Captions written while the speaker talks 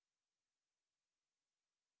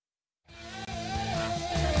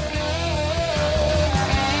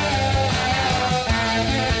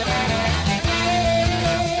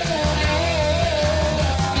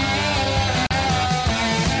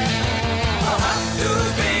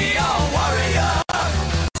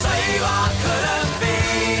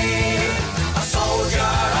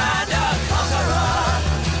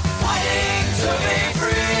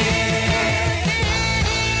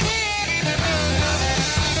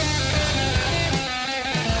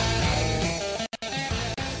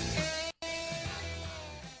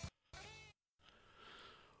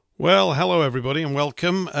Well, hello everybody and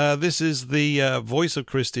welcome. This is the voice of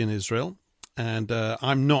Christian Israel, and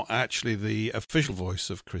I'm not actually the official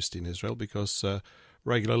voice of Christian Israel because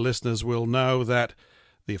regular listeners will know that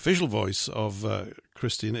the official voice of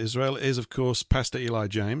Christian Israel is, of course, Pastor Eli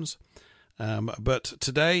James. But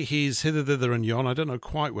today he's hither, thither and yon. I don't know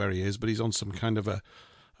quite where he is, but he's on some kind of a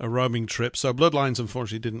roaming trip. So Bloodlines,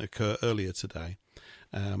 unfortunately, didn't occur earlier today.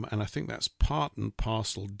 And I think that's part and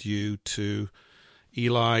parcel due to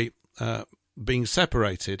Eli being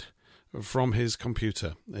separated from his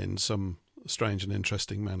computer in some strange and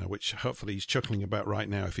interesting manner, which hopefully he's chuckling about right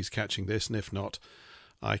now if he's catching this, and if not,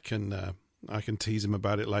 I can tease him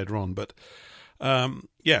about it later on. But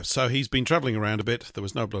so he's been travelling around a bit. There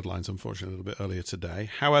was no Bloodlines, unfortunately, a little bit earlier today.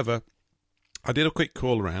 However, I did a quick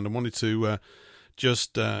call around and wanted to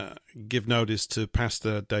just give notice to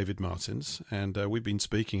Pastor David Martins, and we've been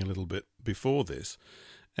speaking a little bit before this,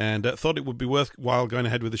 and thought it would be worthwhile going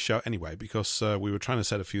ahead with the show anyway, because we were trying to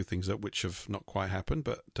set a few things up which have not quite happened,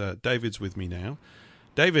 but David's with me now.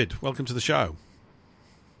 David, welcome to the show.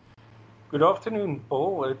 Good afternoon,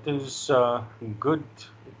 Paul. It is good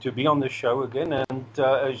to be on the show again, and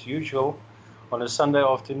as usual, on a Sunday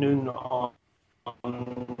afternoon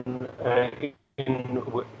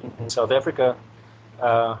in South Africa,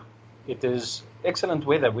 it is excellent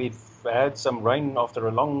weather. We've had some rain after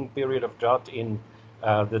a long period of drought in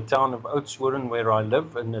the town of Oudtshoorn, where I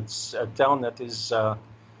live, and it's a town that is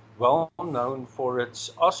well known for its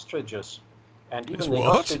ostriches. And even the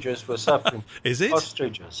ostriches were suffering. Is it?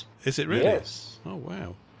 Ostriches. Is it really? Yes. Oh,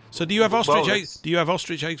 wow. So do you have ostrich eggs? Do you have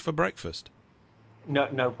ostrich eggs for breakfast?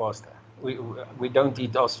 No, Pastor. We don't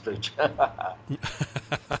eat ostrich.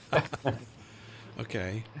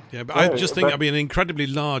 Okay. Yeah, but I just think that'd be an incredibly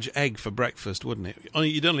large egg for breakfast, wouldn't it?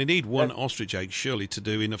 You'd only need one ostrich egg, surely, to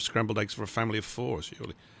do enough scrambled eggs for a family of four,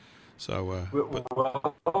 surely. So,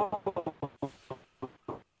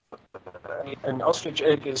 an ostrich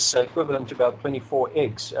egg is equivalent to about 24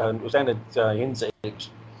 eggs, and hen's eggs.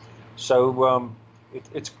 So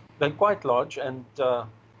they're quite large, and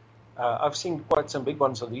I've seen quite some big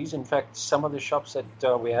ones of these. In fact, some of the shops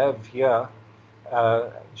that we have here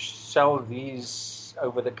sell these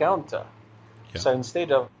over the counter. Yeah. So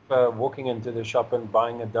instead of walking into the shop and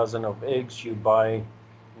buying a dozen of eggs, you buy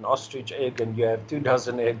an ostrich egg and you have 2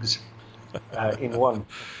 dozen eggs in one.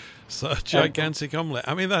 So a gigantic omelette.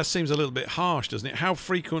 I mean, that seems a little bit harsh, doesn't it? How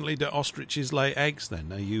frequently do ostriches lay eggs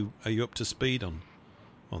then? Are you up to speed on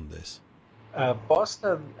this?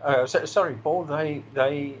 Pastor, sorry, Paul, they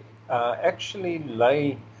actually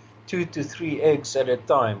lay 2 to 3 eggs at a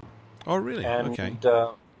time. Oh, really? And, okay.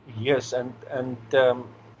 Yes, and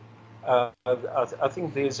I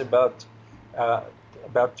think there's about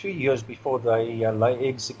 2 years before they lay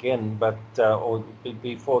eggs again, but or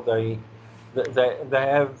before they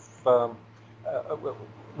have. Well,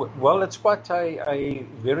 it's quite a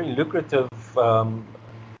very lucrative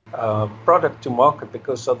product to market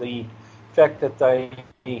because of the fact that they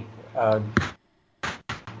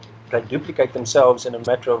duplicate themselves in a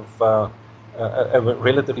matter of a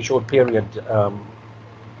relatively short period,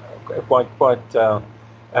 quite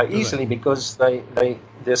easily, because their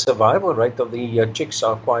survival rate of the chicks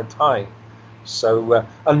are quite high. So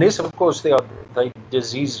unless, of course, they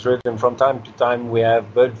disease ridden, from time to time we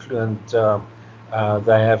have bird flu, and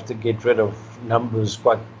they have to get rid of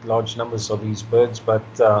quite large numbers of these birds. But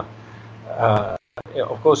of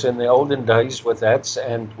course, in the olden days with hats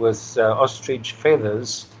and with ostrich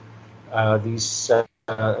feathers, there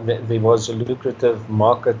was a lucrative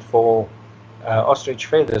market for ostrich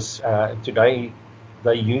feathers. Today,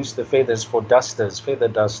 they use the feathers for feather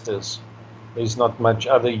dusters. There's not much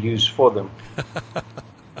other use for them.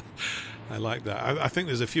 I like that. I think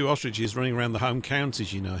there's a few ostriches running around the home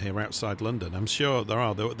counties, here outside London. I'm sure there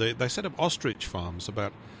are. They set up ostrich farms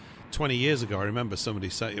about 20 years ago. I remember somebody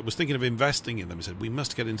was thinking of investing in them. He said, we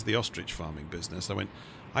must get into the ostrich farming business. I went,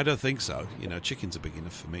 I don't think so. Chickens are big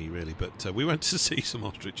enough for me, really. But we went to see some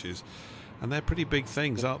ostriches, and they're pretty big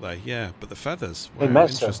things, aren't they? Yeah, but the feathers, wow,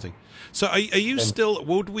 interesting. So are you still,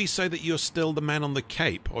 would we say that you're still the man on the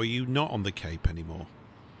Cape, or are you not on the Cape anymore?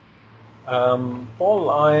 Paul,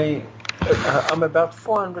 I'm about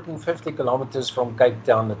 450 kilometers from Cape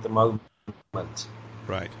Town at the moment.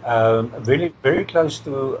 Right. Very, very close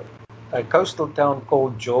to a coastal town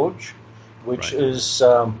called George, which Right. is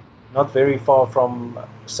not very far from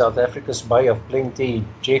South Africa's Bay of Plenty,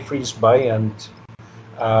 Jeffreys Bay, and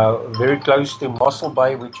very close to Mossel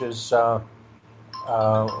Bay, which is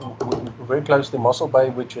very close to Mossel Bay,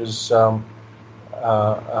 which is uh,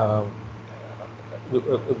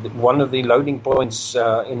 one of the loading points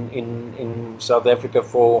in South Africa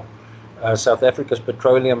for South Africa's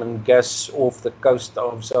petroleum and gas off the coast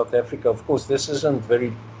of South Africa. Of course, this isn't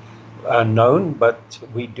very known, but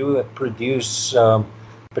we do produce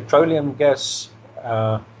petroleum gas,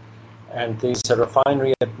 and there's a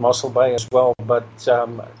refinery at Mossel Bay as well. But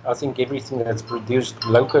I think everything that's produced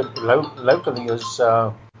locally is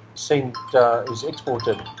is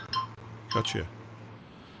exported. Gotcha.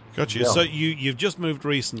 Yeah. So you've just moved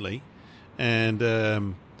recently, and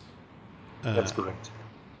That's correct.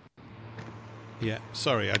 yeah.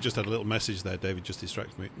 Sorry, I just had a little message there. David just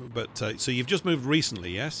distracted me. But so you've just moved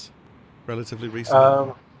recently, yes? Relatively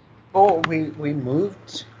recently. We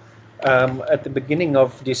moved at the beginning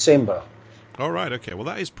of December. All right. Okay. Well,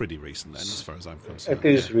 that is pretty recent then, as far as I'm concerned.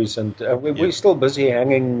 It is recent. We're Yeah. still busy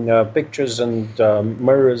hanging pictures and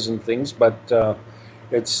mirrors and things, but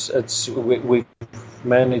we've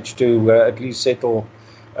managed to at least settle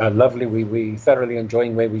lovely. We thoroughly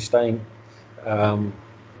enjoying where we're staying.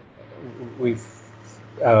 We've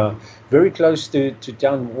very close to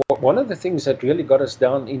town. One of the things that really got us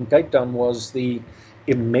down in Cape Town was the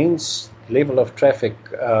immense level of traffic.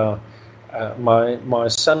 My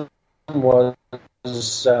son was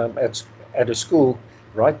at a school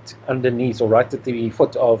right underneath or right at the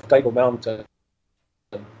foot of Table Mountain,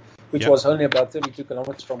 which was only about 32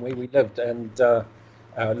 kilometers from where we lived. And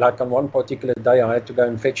like on one particular day, I had to go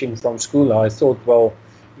and fetch him from school. I thought, well,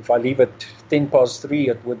 if I leave at 3:10,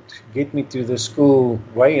 it would get me to the school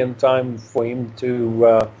way in time for him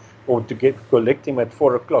to collect him at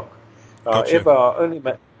 4:00. However,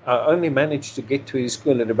 I only managed to get to his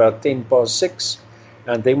school at about 6:10,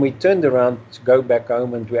 and then we turned around to go back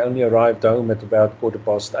home, and we only arrived home at about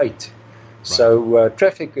 8:15. Right. So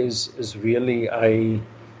traffic is really a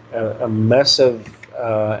massive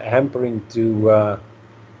hampering to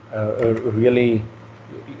really,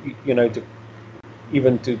 to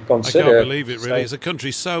even to consider. I can't believe it, really. It's a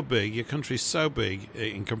country so big. Your country's so big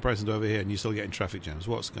in comparison to over here, and you're still getting traffic jams.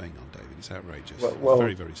 What's going on, David? It's outrageous. Well,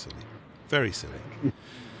 very, very silly. Very silly.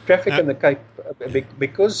 Traffic in the Cape,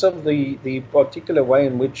 because of the particular way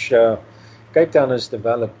in which Cape Town is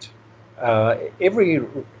developed, every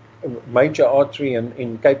major artery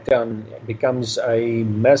in Cape Town becomes a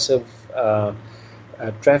massive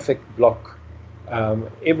traffic block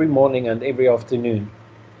every morning and every afternoon.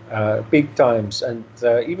 Big times, and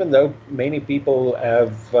even though many people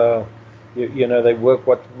have, they work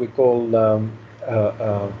what we call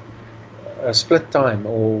a split time,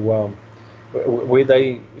 or where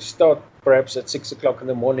they start perhaps at 6:00 in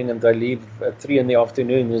the morning and they leave at 3 in the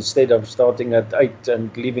afternoon instead of starting at 8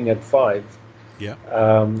 and leaving at 5. Yeah.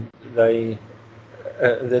 The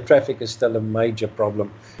traffic is still a major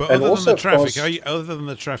problem. But and other also, than the traffic, course, other than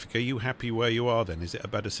the traffic, are you happy where you are? Then is it a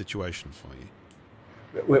better situation for you?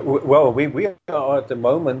 Well, we are at the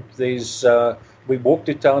moment. We walk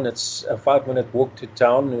to town. It's a 5-minute walk to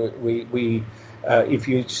town. We if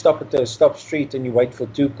you stop at the stop street and you wait for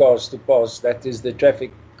 2 cars to pass, that is the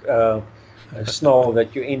traffic snarl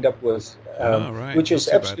that you end up with, right. which is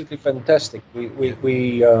absolutely fantastic.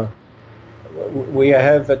 We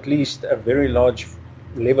have at least a very large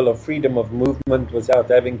level of freedom of movement without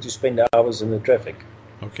having to spend hours in the traffic.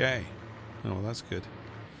 Okay. Oh, well, that's good.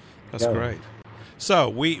 That's great. So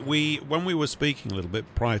we when we were speaking a little bit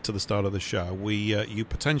prior to the start of the show, you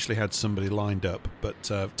potentially had somebody lined up,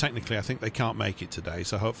 but technically I think they can't make it today.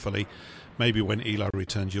 So hopefully, maybe when Eli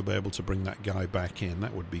returns, you'll be able to bring that guy back in.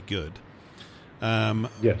 That would be good.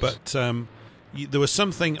 Yes. But there was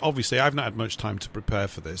something. Obviously, I've not had much time to prepare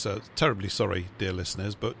for this. Terribly sorry, dear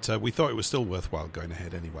listeners, but we thought it was still worthwhile going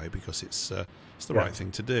ahead anyway because it's the right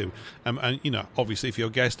thing to do. And obviously, if your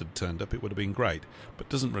guest had turned up, it would have been great. But it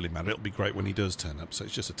doesn't really matter. It'll be great when he does turn up. So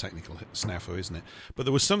it's just a technical snafu, isn't it? But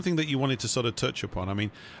there was something that you wanted to sort of touch upon. I mean,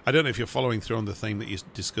 I don't know if you're following through on the thing that you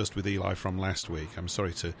discussed with Eli from last week. I'm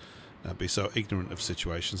sorry to be so ignorant of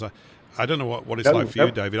situations. I don't know what it's like for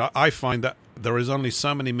you, David. I find that there is only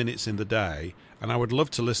so many minutes in the day, and I would love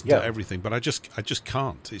to listen to everything, but I just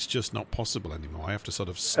can't. It's just not possible anymore. I have to sort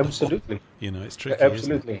of stop. Absolutely. It's tricky.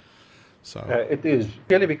 Absolutely. Isn't it? So it is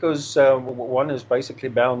purely because one is basically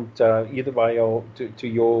bound either by to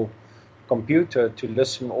your computer to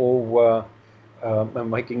listen, or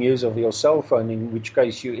making use of your cell phone. In which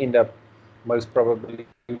case, you end up most probably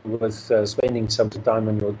with spending some time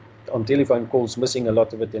on telephone calls, missing a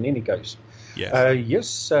lot of it in any case. Yes.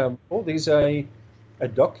 Yes, Paul, there's a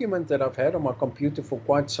document that I've had on my computer for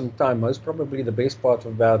quite some time, most probably the best part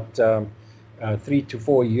of about 3 to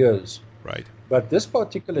 4 years. Right. But this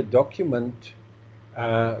particular document,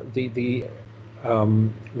 the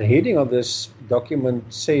heading of this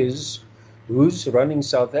document says, "Who's running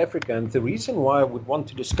South Africa?" And the reason why I would want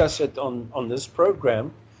to discuss it on this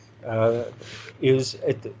program is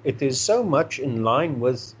it is so much in line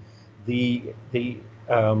with the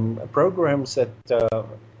programs that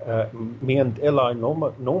me and Eli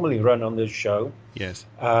normally run on this show. Yes.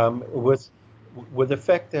 With the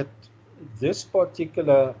fact that this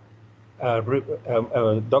particular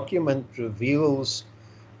document reveals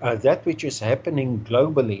that which is happening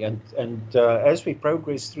globally, and as we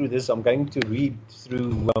progress through this, I'm going to read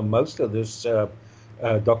through most of this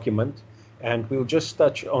document, and we'll just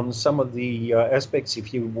touch on some of the aspects.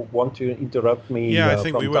 If you want to interrupt me, yeah, I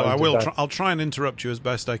think we will. I'll try and interrupt you as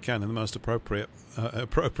best I can in the most appropriate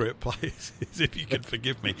place, if you can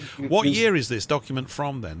forgive me. What year is this document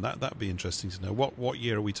from? Then that'd be interesting to know. What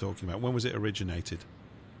year are we talking about? When was it originated?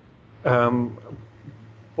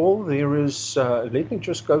 Paul, there is. Let me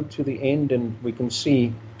just go to the end, and we can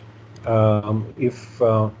see if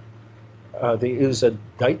there is a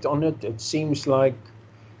date on it. It seems like.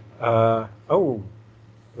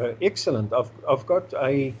 Excellent. I've got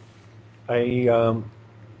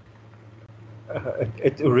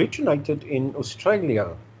it originated in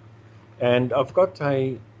Australia, and I've got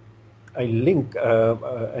a link,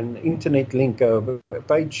 an internet link, a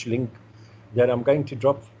page link that I'm going to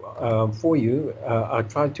drop for you. I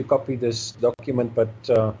tried to copy this document, but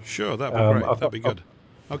sure, that'd be great. That'd be good.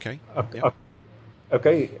 Okay.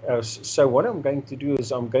 Okay. So what I'm going to do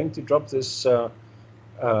is I'm going to drop this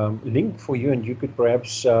link for you, and you could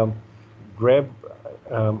perhaps grab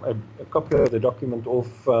a copy of the document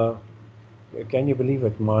off. Can you believe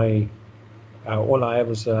it? All I have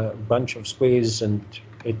is a bunch of squares and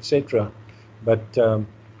etc. But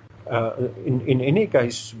in any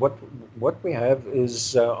case, what we have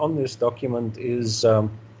is on this document is I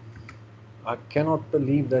cannot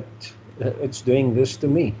believe that it's doing this to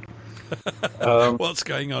me. What's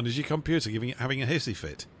going on? Is your computer having a hissy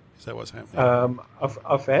fit? Is that what's happening?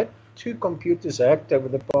 I've had 2 computers hacked over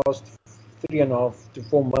the past 3.5 to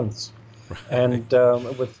 4 months, right. And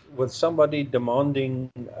with somebody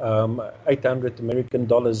demanding $800 American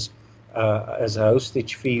as a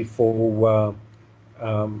hostage fee for.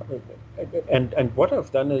 And what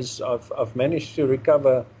I've done is I've managed to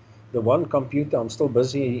recover the one computer. I'm still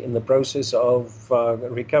busy in the process of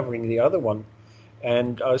recovering the other one.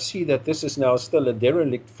 And I see that this is now still a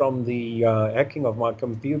derelict from the hacking of my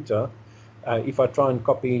computer. If I try and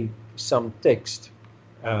copy some text,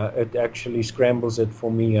 it actually scrambles it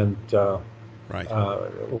for me, and right.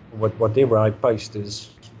 Whatever I paste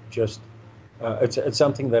is just it's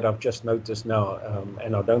something that I've just noticed now,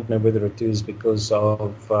 and I don't know whether it is because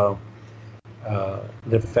of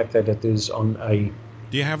the fact that it is on a.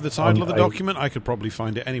 Do you have the title of the document? I could probably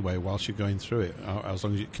find it anyway whilst you're going through it. As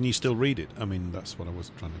long as can you still read it? I mean, that's what I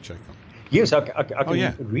was trying to check on. Yes, I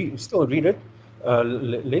can still read it.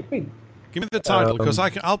 Let me. Give me the title, because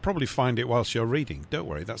I'll probably find it whilst you're reading. Don't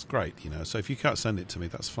worry, that's great. So if you can't send it to me,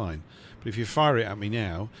 that's fine. But if you fire it at me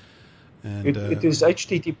now, and it is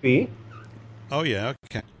HTTP. Oh yeah,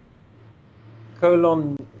 okay. /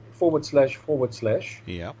 /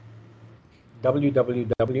 Yeah.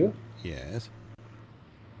 www. Yes.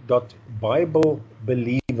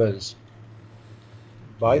 .BibleBelievers.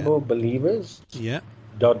 BibleBelievers. Yeah.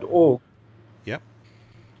 .org. Yep.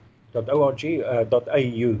 .org.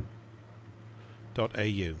 .au.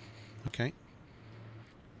 .au. Okay.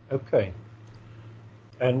 Okay.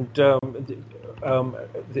 And the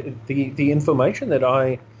information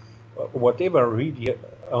that whatever I read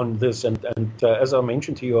on this, and as I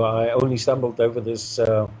mentioned to you, I only stumbled over this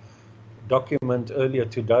document earlier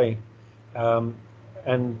today.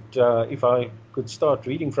 And if I could start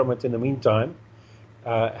reading from it in the meantime,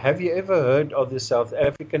 have you ever heard of the South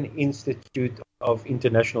African Institute of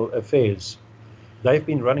International Affairs? They've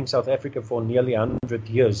been running South Africa for nearly 100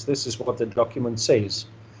 years. This is what the document says.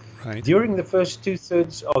 Right. During the first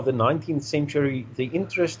 2/3 of the 19th century, the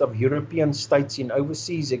interest of European states in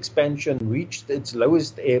overseas expansion reached its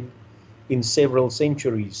lowest ebb in several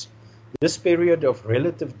centuries. This period of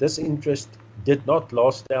relative disinterest did not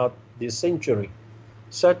last out this century.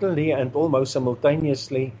 Certainly and almost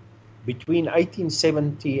simultaneously, between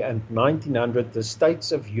 1870 and 1900, the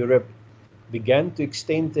states of Europe began to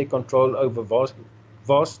extend their control over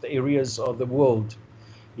vast areas of the world.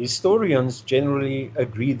 Historians generally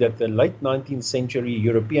agree that the late 19th century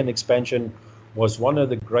European expansion was one of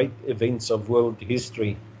the great events of world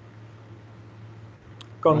history.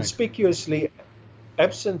 Conspicuously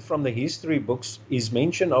absent from the history books is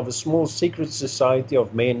mention of a small secret society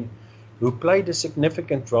of men who played a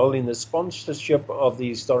significant role in the sponsorship of the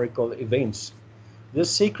historical events.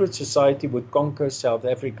 This secret society would conquer South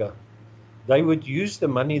Africa. They would use the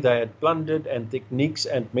money they had plundered and techniques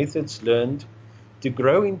and methods learned to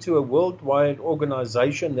grow into a worldwide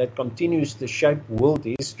organization that continues to shape world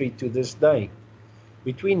history to this day.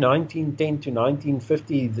 Between 1910 to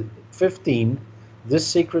 1915, this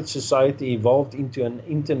secret society evolved into an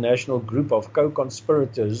international group of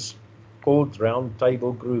co-conspirators called Round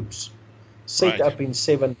Table Groups, set up in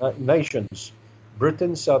 7 nations: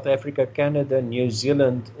 Britain, South Africa, Canada, New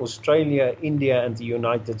Zealand, Australia, India, and the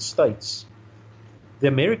United States. The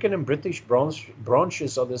American and British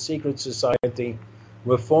branches of the secret society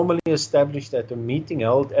were formally established at a meeting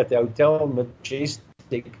held at the Hotel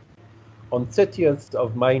Majestic on 30th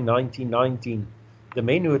of May 1919. The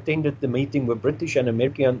men who attended the meeting were British and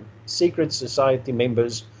American secret society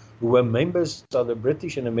members who were members of the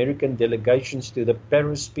British and American delegations to the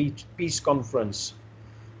Paris Peace Conference.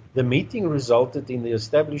 The meeting resulted in the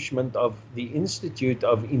establishment of the Institute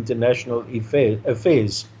of International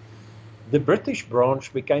Affairs. The British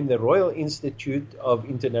branch became the Royal Institute of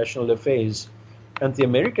International Affairs, and the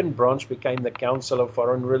American branch became the Council of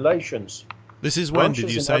Foreign Relations. This is when,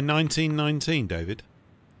 did you say, 1919, David?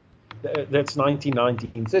 That's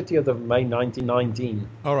 1919, 30th of May 1919.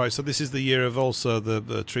 All right, so this is the year of also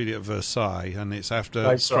the Treaty of Versailles, and it's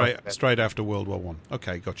after straight after World War One.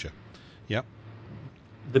 Okay, gotcha. Yep.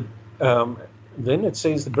 Then it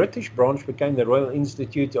says the British branch became the Royal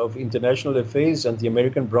Institute of International Affairs, and the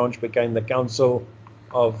American branch became the Council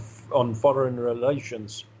on Foreign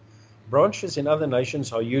Relations. Branches in other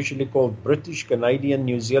nations are usually called British, Canadian,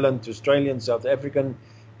 New Zealand, Australian, South African,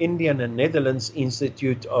 Indian, and Netherlands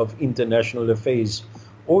Institute of International Affairs,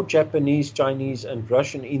 or Japanese, Chinese, and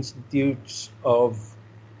Russian Institutes of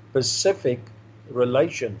Pacific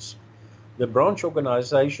Relations. The branch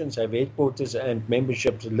organizations have headquarters and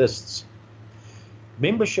membership lists.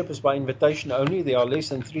 Membership is by invitation only. There are less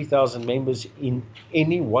than 3,000 members in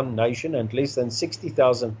any one nation and less than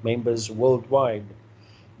 60,000 members worldwide.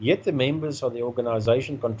 Yet the members of the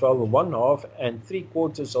organization control 1/2 and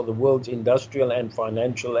 3/4 of the world's industrial and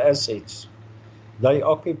financial assets. They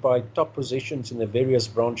occupy top positions in the various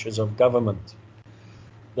branches of government.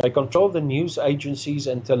 They control the news agencies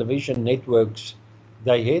and television networks.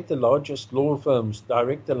 They head the largest law firms,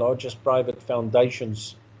 direct the largest private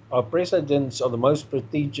foundations, are presidents of the most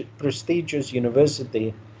prestigious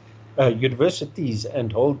universities,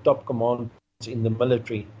 and hold top commands in the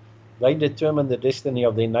military. They determine the destiny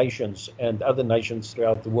of their nations and other nations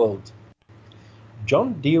throughout the world.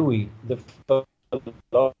 John Dewey, the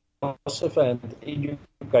philosopher and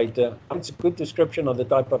educator, writes a good description of the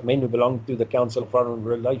type of men who belong to the Council of Foreign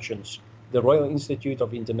Relations, the Royal Institute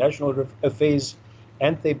of International Affairs,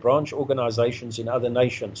 and their branch organizations in other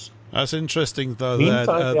nations. That's interesting, though,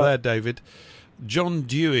 there, David. John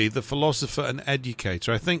Dewey, the philosopher and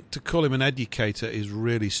educator. I think to call him an educator is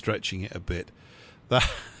really stretching it a bit.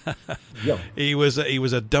 Yeah. He was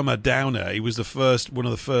a dumber downer. He was one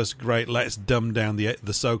of the first great let's dumb down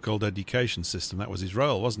the so-called education system. That was his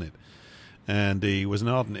role, wasn't it? And he was an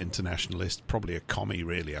ardent internationalist, probably a commie,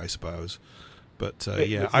 really, I suppose. But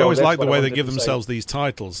I always like the way they give themselves these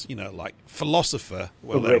titles, like philosopher.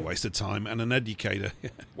 Well, they're a waste of time, and an educator.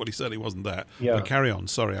 Well, he certainly wasn't that. Yeah. But carry on.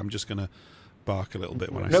 Sorry, I'm just going to bark a little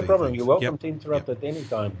bit when I say No problem. things. You're welcome to interrupt at any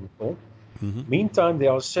time, Paul. Mm-hmm. Meantime,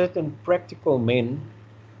 there are certain practical men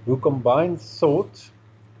who combine thought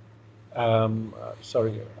and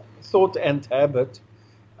habit,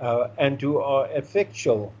 and who are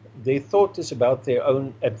effectual. Their thought is about their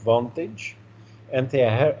own advantage, and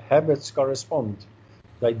their habits correspond.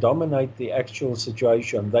 They dominate the actual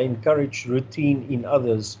situation. They encourage routine in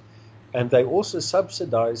others, and they also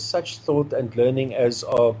subsidize such thought and learning as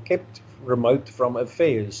are kept remote from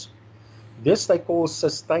affairs. This they call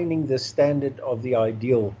sustaining the standard of the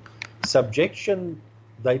ideal. Subjection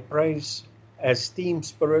they praise as team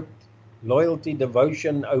spirit, loyalty,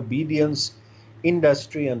 devotion, obedience,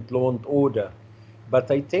 industry, and law and order. But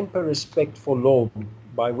they temper respect for law,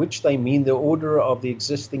 by which they mean the order of the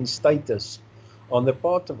existing status, on the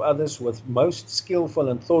part of others with most skillful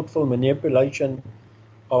and thoughtful manipulation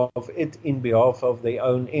of it in behalf of their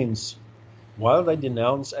own ends. While they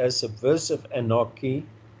denounce as subversive anarchy,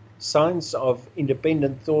 signs of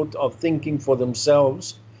independent thought, of thinking for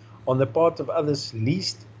themselves, on the part of others,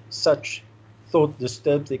 least such thought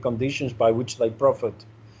disturbs the conditions by which they profit.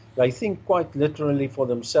 They think quite literally for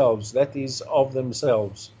themselves, that is, of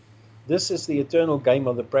themselves. This is the eternal game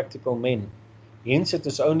of the practical men. Hence, it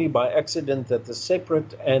is only by accident that the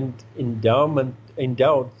separate and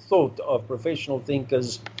endowed thought of professional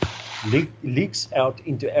thinkers leaks out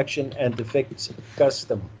into action and affects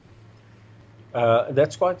custom.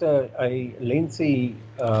 That's quite a lengthy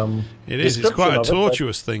it is. It's quite a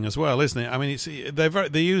tortuous thing as well, isn't it? I mean,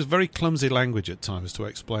 they use very clumsy language at times to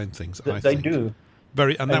explain things. I think. Do.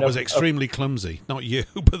 And that was extremely clumsy. Not you,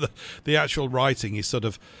 but the actual writing is sort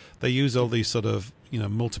of. They use all these sort of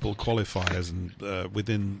multiple qualifiers and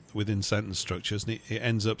within sentence structures, and it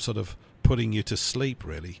ends up sort of putting you to sleep,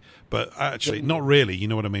 really. But actually, not really. You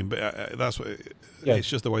know what I mean? But that's what. Yes. It's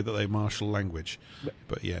just the way that they marshal language.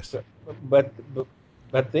 But yes. But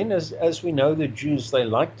then, as we know, the Jews, they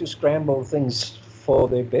like to scramble things for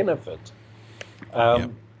their benefit.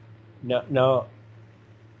 Now,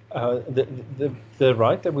 the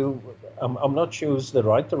writer will. I'm not sure who's the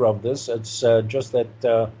writer of this. It's just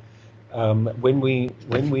that when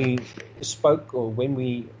we spoke or when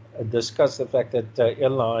we discussed the fact that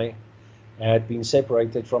Eli had been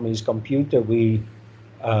separated from his computer,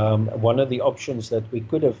 one of the options that we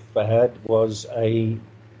could have had was a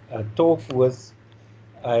talk with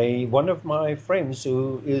one of my friends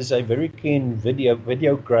who is a very keen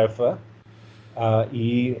videographer.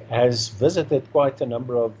 He has visited quite a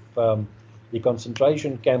number of the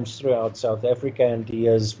concentration camps throughout South Africa, and he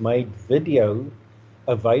has made video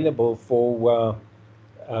available for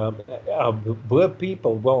our Boer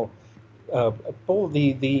people. Well, Paul,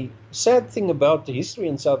 the sad thing about the history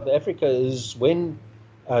in South Africa is when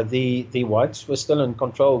the whites were still in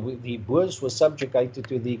control, the Boers were subjugated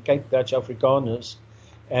to the Cape Dutch Afrikaners,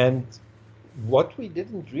 and what we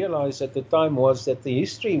didn't realize at the time was that the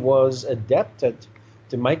history was adapted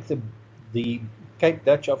to make the Cape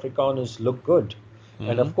Dutch Afrikaners look good. Mm-hmm.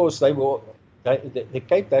 And of course, the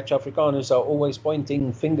Cape Dutch Afrikaners are always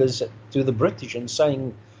pointing fingers to the British and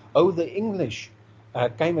saying, oh, the English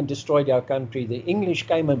came and destroyed our country. The English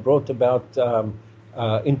came and brought about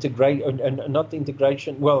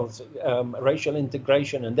racial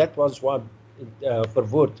integration, and that was what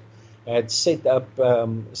Verwoerd had set up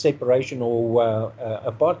separation or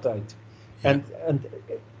apartheid. Yeah. And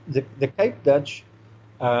the Cape Dutch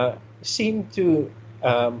seem to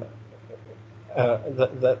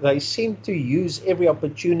they seem to use every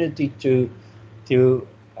opportunity to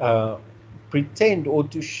pretend or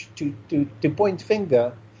to point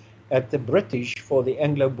finger at the British for the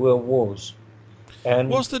Anglo-Boer Wars. And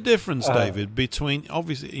what's the difference, David, between,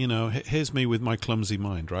 obviously, here's me with my clumsy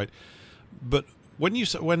mind, right? But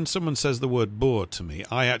when someone says the word Boer to me,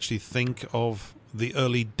 I actually think of the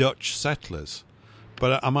early Dutch settlers.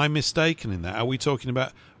 But am I mistaken in that? Are we talking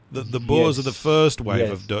about the Boers of the first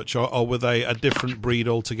wave of Dutch, or were they a different breed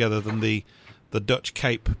altogether than the Dutch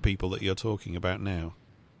Cape people that you're talking about now?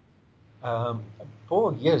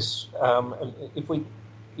 Paul, yes. If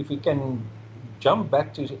we can jump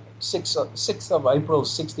back to 6th of April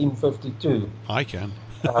 1652. I can.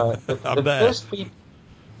 The first people.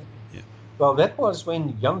 Yeah. Well, that was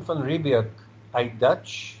when Jan van Riebeeck, a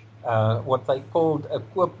Dutch, what they called a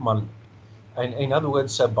koopman, in other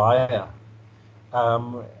words, a buyer,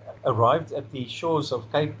 arrived at the shores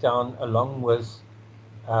of Cape Town along with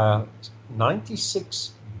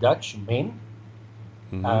 96 Dutch men,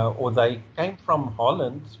 or they came from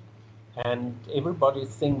Holland, and everybody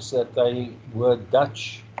thinks that they were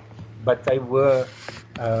Dutch, but they were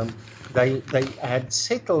they had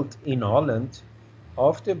settled in Holland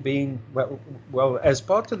after being well as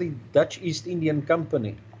part of the Dutch East Indian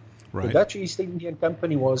Company. Right. The Dutch East Indian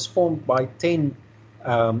Company was formed by 10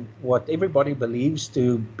 what everybody believes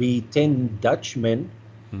to be 10 Dutchmen,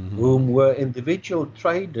 whom were individual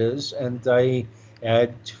traders, and they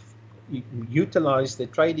had utilized the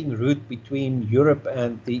trading route between Europe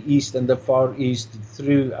and the East and the Far East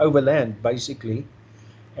through overland, basically.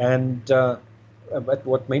 And but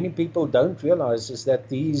what many people don't realize is that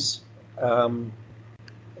these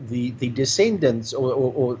the descendants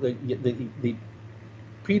or the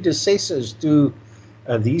predecessors to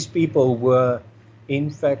these people were in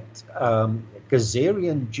fact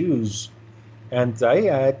Khazarian Jews, and they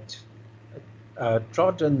had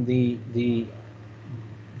trodden the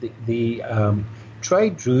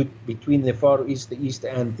trade route between the Far East, the East,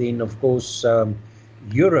 and then, of course,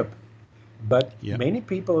 Europe. But many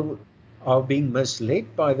people are being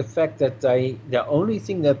misled by the fact that the only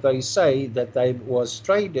thing that they say that they was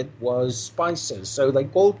traded was spices. So they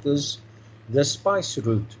called this the spice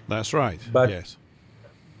route. That's right, yes.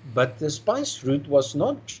 But the spice route was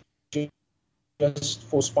not just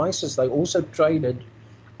for spices. They also traded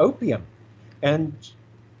opium. And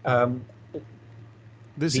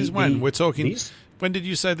this is when we're talking When did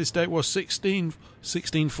you say this date was?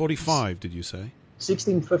 1645, did you say?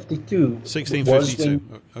 1652.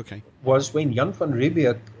 1652. Okay. Was when Jan van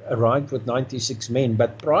Riebeeck arrived with 96 men.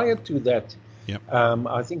 But prior to that, Yep.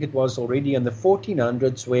 I think it was already in the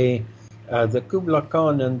 1400s where the Kublai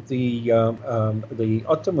Khan and the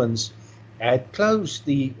Ottomans had closed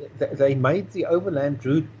they made the overland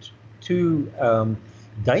route too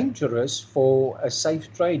dangerous for a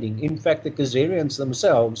safe trading. In fact, the Khazarians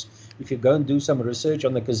themselves, if you go and do some research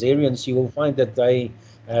on the Khazarians, you will find that they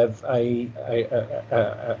have a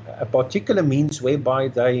particular means whereby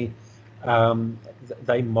they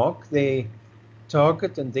mark their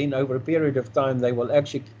target, and then over a period of time they will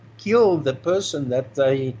actually kill the person that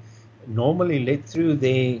they normally let through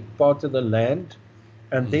their part of the land,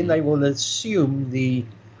 and then they will assume the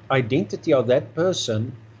identity of that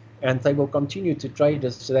person, and they will continue to trade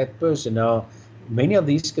as that person. Now, many of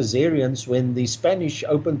these Khazarians, when the Spanish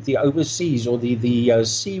opened the overseas or the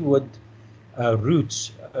seaward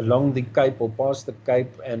routes along the Cape or past the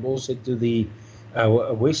Cape and also to the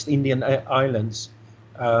West Indian Islands,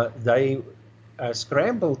 they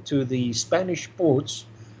scrambled to the Spanish ports,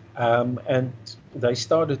 and they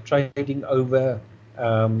started trading over,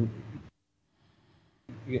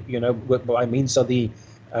 by means of the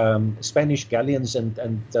Spanish galleons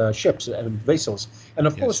and ships and vessels. And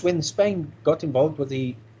of course, when Spain got involved with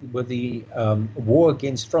the war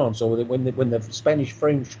against France, or when the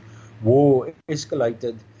Spanish-French war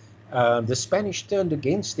escalated, the Spanish turned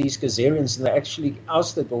against these Khazarians, and they actually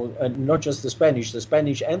ousted, not just the Spanish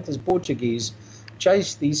and the Portuguese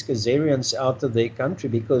chased these Khazarians out of their country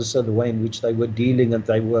because of the way in which they were dealing, and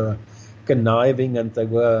they were conniving, and they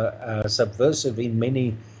were subversive in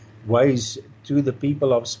many ways to the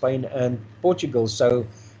people of Spain and Portugal. So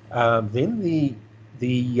then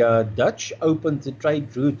the Dutch opened the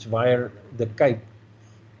trade route via the Cape,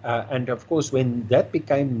 and of course when that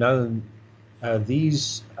became known, and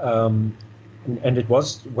it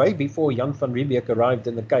was way before Jan van Riebeeck arrived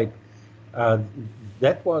in the Cape,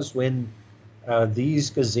 that was when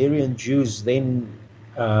these Khazarian Jews then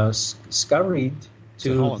scurried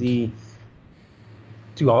to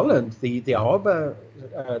Holland, the harbor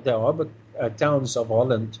towns of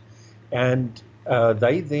Holland, and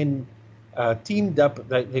they then teamed up.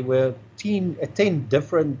 There were 10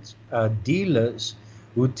 different dealers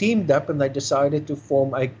who teamed up, and they decided to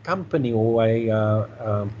form a company,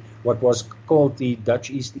 or what was called the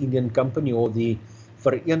Dutch East Indian Company, or the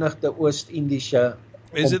Verenigde Oost-Indische Compagnie.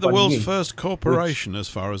 Is it the world's first corporation, as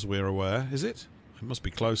far as we're aware? Is it? It must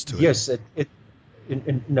be close to it. Yes,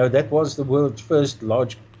 no, that was the world's first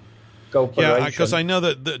large corporation. Yeah, because I know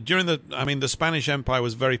that during the Spanish Empire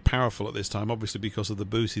was very powerful at this time, obviously because of the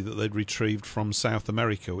booty that they'd retrieved from South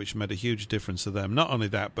America, which made a huge difference to them. Not only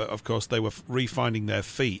that, but of course they were refinding their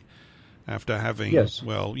feet after having,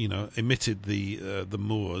 emitted the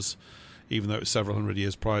Moors, even though it was several hundred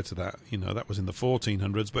years prior to that. That was in the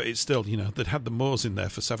 1400s, but it's still, they'd had the Moors in there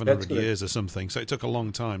for 700 years or something, so it took a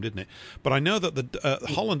long time, didn't it? But I know that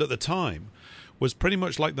Holland at the time was pretty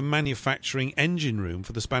much like the manufacturing engine room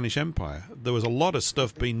for the Spanish Empire. There was a lot of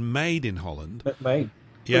stuff being made in Holland.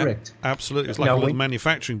 Correct. Absolutely. It was like a little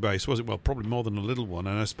manufacturing base, was it? Well, probably more than a little one,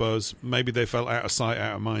 and I suppose maybe they felt out of sight,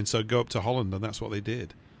 out of mind, so go up to Holland, and that's what they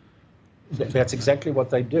did. That's exactly what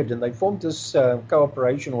they did, and they formed this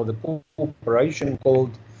cooperation, or the corporation,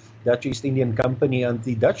 called Dutch East Indian Company, and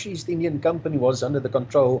the Dutch East Indian Company was under the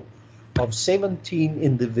control of 17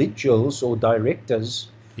 individuals or directors,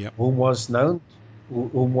 whom was known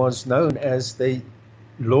as the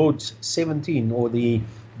Lords 17, or the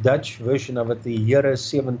Dutch version of it, the Here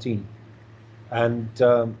 17, and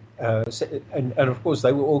of course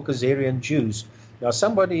they were all Khazarian Jews. Now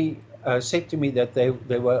somebody said to me that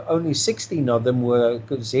there were only 16 of them were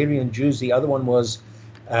Khazarian Jews. The other one was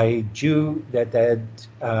a Jew that had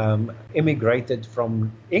emigrated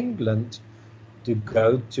from England to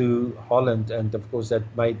go to Holland, and of course that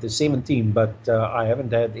made the 17. But I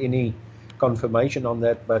haven't had any confirmation on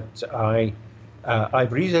that. But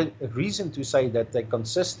I've reason to say that they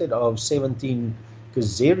consisted of 17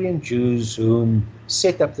 Khazarian Jews whom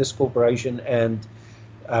set up this corporation, and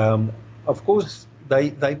of course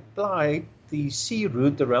they plied the sea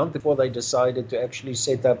route around before they decided to actually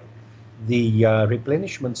set up the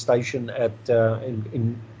replenishment station at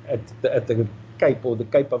the Cape, or the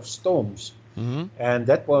Cape of Storms. Mm-hmm. And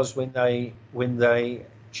that was when they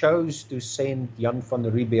chose to send Jan van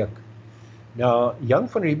Riebeeck. Now, Jan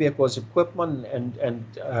van Riebeeck was a Koopman, and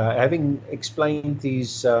having explained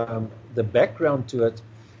the background to it,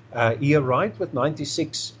 he arrived with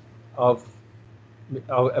 96 of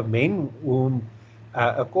men whom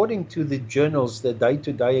according to the journals, the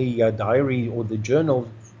day-to-day diary or the journal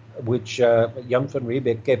which Jan van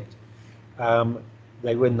Riebeeck kept,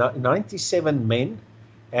 they were 97 men,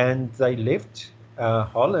 and they left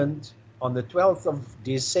Holland on the 12th of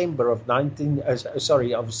December of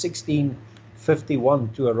 1651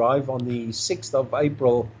 to arrive on the 6th of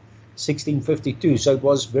April 1652. So it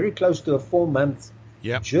was very close to a 4-month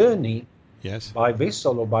journey by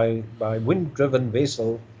vessel or by wind-driven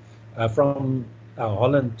vessel from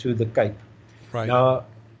Holland to the Cape. Right. Now,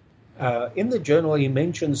 in the journal, he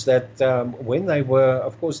mentions that when they were,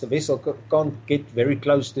 of course, the vessel can't get very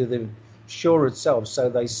close to the shore itself, so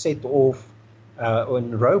they set off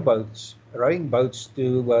on rowing boats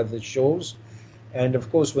to the shores. And,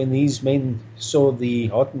 of course, when these men saw the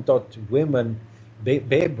Hottentot women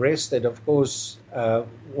bare-breasted, of course,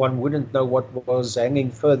 one wouldn't know what was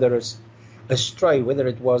hanging further astray, whether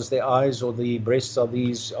it was the eyes or the breasts of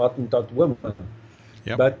these Hottentot women.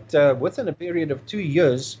 Yep. But within a period of 2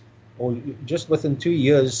 years, or just within 2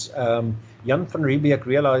 years, Jan van Riebeeck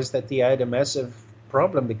realized that he had a massive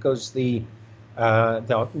problem, because the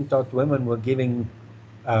Hottentot women were giving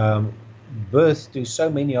birth to so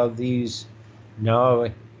many of these now,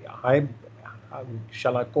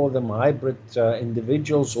 shall I call them hybrid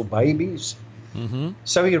individuals or babies? Mm-hmm.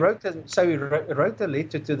 So he wrote a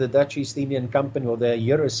letter to the Dutch East Indian Company, or the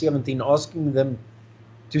Year 17, asking them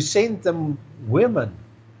to send them women.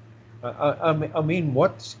 I mean,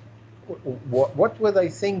 what were they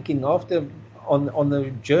thinking after on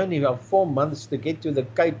the journey of 4 months to get to the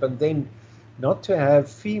Cape, and then not to have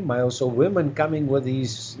females or women coming with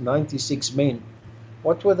these 96 men?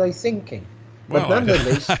 What were they thinking? Well, but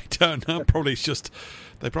nonetheless, I don't know. Probably it's just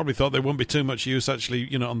they probably thought there wouldn't be too much use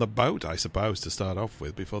actually, on the boat, I suppose, to start off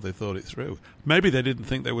with before they thought it through. Maybe they didn't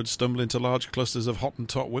think they would stumble into large clusters of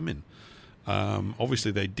Hottentot women.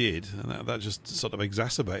 Obviously they did, and that just sort of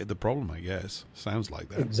exacerbated the problem, I guess. Sounds like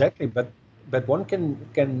that. Exactly, but one can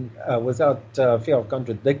without fear of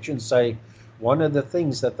contradiction say one of the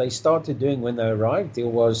things that they started doing when they arrived there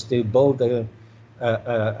was to build a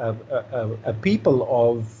people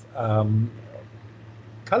of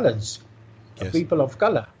colors, Yes. people of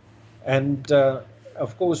color. And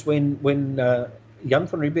of course, when Jan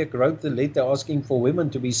van Riebeeck wrote the letter asking for women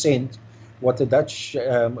to be sent, what the Dutch,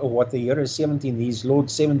 or what the Year 17, these Lord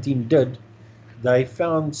 17 did, they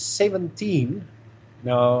found 17.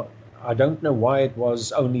 Now, I don't know why it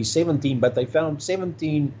was only 17, but they found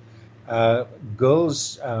 17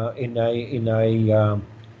 girls in a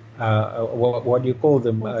what do you call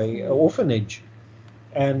them, a orphanage.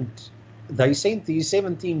 And they sent these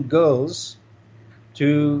 17 girls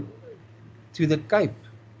to the Cape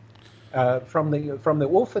from the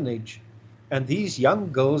orphanage, and these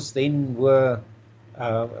young girls then were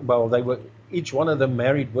they were each one of them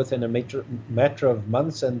married within a matter of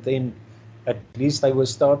months, and then at least they were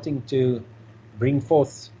starting to bring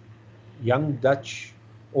forth young Dutch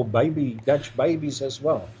or Dutch babies as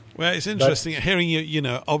well. Well, it's interesting hearing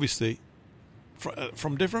you. Obviously,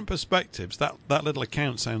 from different perspectives, that little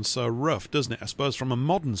account sounds so rough, doesn't it? I suppose from a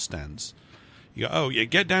modern stance, you go,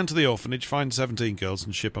 get down to the orphanage, find 17 girls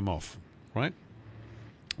and ship them off, right?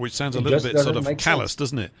 Which sounds a little bit sort of callous,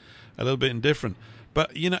 doesn't it? A little bit indifferent.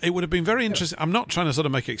 But, it would have been very interesting. I'm not trying to sort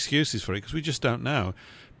of make excuses for it, because we just don't know.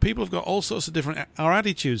 People have got all sorts of different... Our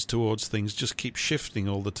attitudes towards things just keep shifting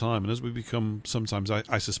all the time. And as we become, sometimes,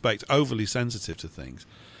 I suspect, overly sensitive to things,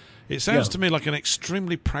 it sounds to me like an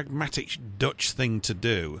extremely pragmatic Dutch thing to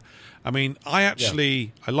do. I mean, I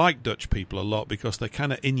like Dutch people a lot because they're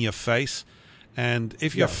kind of in your face. And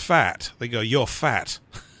if you're fat, they go, "You're fat."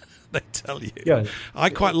 They tell you. Yeah. I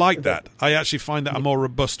quite like that. I actually find that a more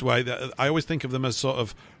robust way. That I always think of them as sort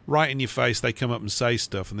of right in your face. They come up and say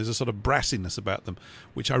stuff, and there's a sort of brassiness about them,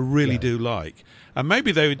 which I really do like. And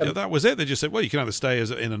maybe that was it. They just said, "Well, you can either stay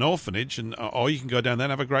in an orphanage, or you can go down there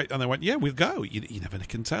and have a great." And they went, "Yeah, we'll go." You never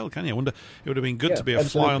can tell, can you? I wonder. It would have been good to be a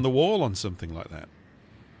fly on the wall on something like that.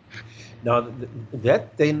 Now,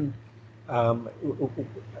 that then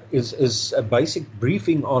is a basic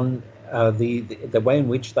briefing on the way in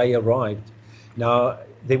which they arrived. Now,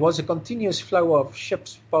 there was a continuous flow of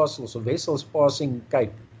ships, parcels, or vessels passing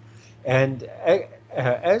Cape. And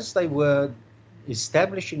as they were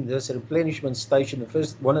establishing this replenishment station,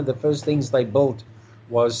 one of the first things they built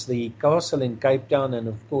was the castle in Cape Town, and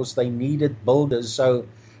of course they needed builders. So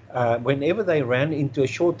whenever they ran into a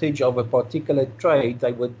shortage of a particular trade,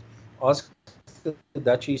 they would ask the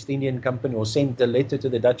Dutch East Indian Company, or send a letter to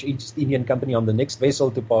the Dutch East Indian Company on the next vessel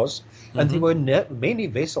to pass. Mm-hmm. And there were many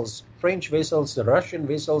vessels, French vessels, Russian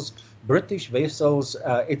vessels, British vessels,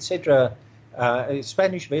 etc.,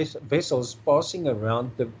 Spanish vessels passing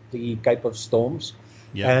around the Cape of Storms.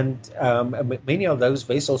 Yeah. And many of those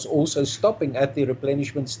vessels also stopping at the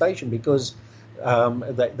replenishment station because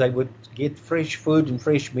they would get fresh food and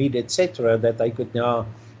fresh meat, etc., that they could now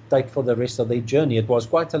take for the rest of their journey. It was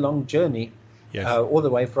quite a long journey, Yes. all the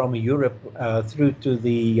way from Europe through to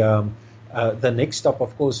the next stop,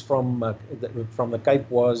 of course, from the Cape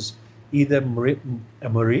was either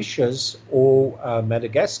Mauritius or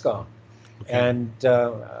Madagascar. Okay. And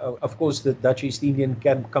of course, the Dutch East Indian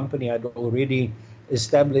Company had already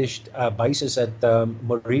established bases at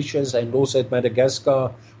Mauritius and also at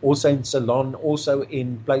Madagascar, also in Ceylon, also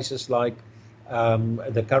in places like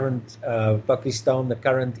the current Pakistan, the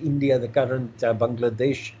current India, the current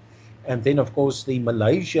Bangladesh. And then, of course, the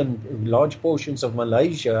large portions of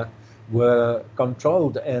Malaysia were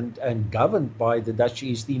controlled and governed by the Dutch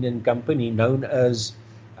East Indian Company, known as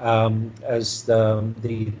and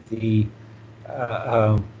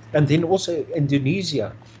then also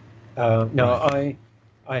Indonesia. Now,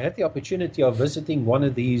 I had the opportunity of visiting one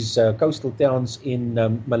of these coastal towns in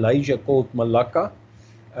Malaysia called Malacca,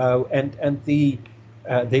 and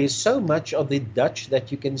there's so much of the Dutch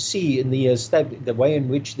that you can see in the way in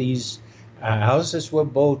which these houses were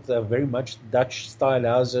built, very much Dutch-style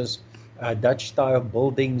houses, Dutch-style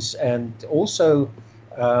buildings, and also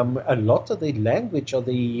a lot of the language of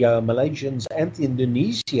the Malaysians and the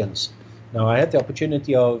Indonesians. Now, I had the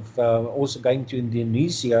opportunity of also going to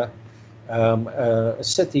Indonesia, a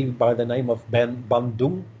city by the name of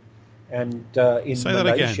Bandung, and in say that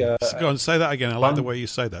Malaysia. Again. Go on, say that again. I like the way you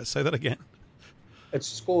say that. Say that again.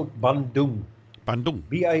 It's called Bandung. Bandung.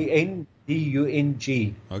 Bandung.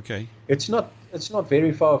 Okay. It's not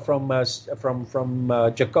very far from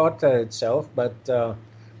Jakarta itself, but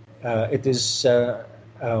it is.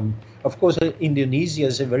 Of course, Indonesia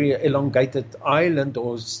is a very elongated island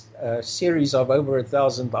or series of over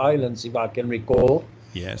 1,000 islands, if I can recall.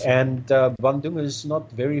 Yes. And Bandung is not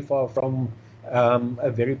very far from a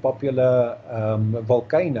very popular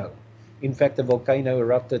volcano. In fact, the volcano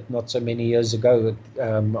erupted not so many years ago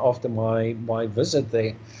after my visit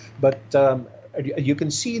there. But you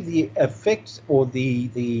can see the effect or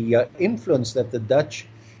the influence that the Dutch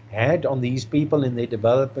had on these people in their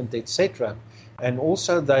development, etc. And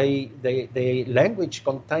also their language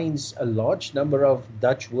contains a large number of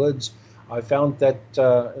Dutch words. I found that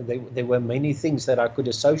there were many things that I could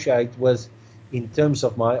associate with in terms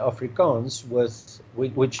of my Afrikaans,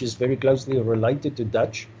 which is very closely related to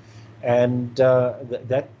Dutch. And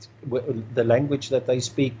the language that they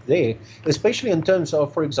speak there, especially in terms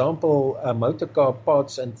of, for example, motor car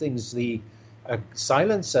parts and things, the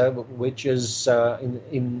silencer, which is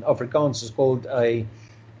in Afrikaans is called a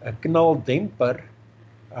knaldemper,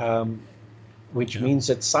 which means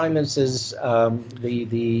it silences a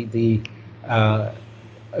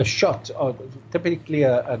shot, or typically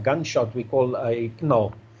a gunshot we call a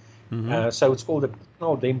knal. So it's called a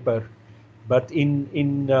knaldemper. But in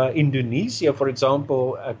Indonesia, for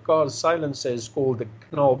example, a car silencer is called a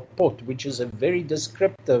knalpot, which is a very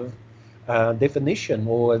descriptive definition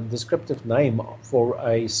or a descriptive name for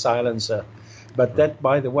a silencer. But that,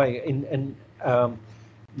 by the way,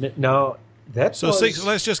 now that so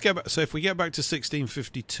let's just get back. So if we get back to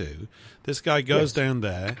 1652, this guy goes down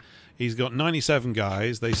there. He's got 97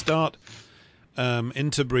 guys. They start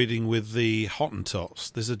interbreeding with the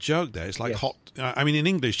Hottentots. There's a joke there. It's like hot. I mean, in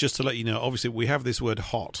English, just to let you know, obviously we have this word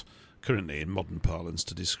hot currently in modern parlance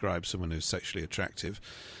to describe someone who's sexually attractive.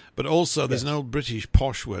 But also there's an old British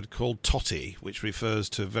posh word called totty, which refers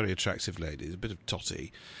to very attractive ladies, a bit of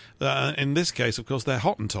totty. In this case, of course, they're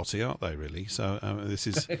Hottentotti, aren't they, really? So this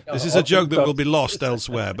is a joke that will be lost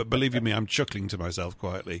elsewhere, but believe you me, I'm chuckling to myself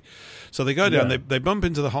quietly. So they go down, they bump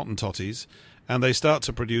into the Hottentotties, and they start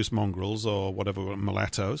to produce mongrels or whatever,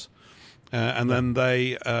 mulattoes. And then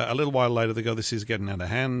they, a little while later, they go, this is getting out of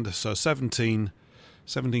hand. So 17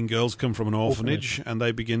 girls come from an orphanage, and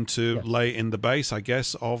they begin to lay in the base, I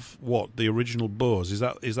guess, of what? The original Boers. Is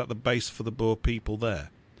that the base for the Boer people there?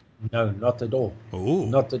 No, not at all. Oh,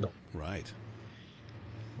 not at all. Right.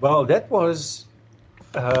 Well, that was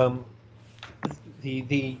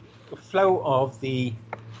the flow of the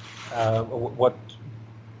what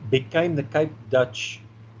became the Cape Dutch,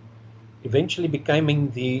 eventually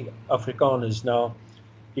becoming the Afrikaners. Now,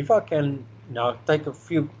 if I can now take a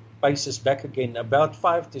few paces back again, about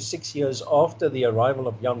 5 to 6 years after the arrival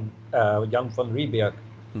of Jan van Riebeeck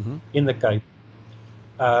in the Cape,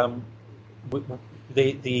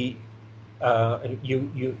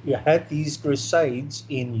 you had these crusades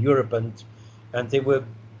in Europe, and there were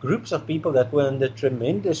groups of people that were under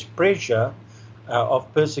tremendous pressure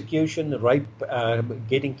of persecution, rape,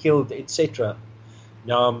 getting killed, etc.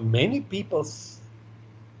 Now, many people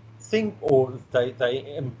think, or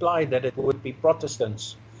they imply that it would be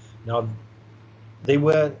Protestants. Now, there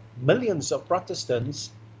were millions of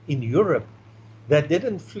Protestants in Europe that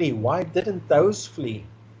didn't flee. Why didn't those flee?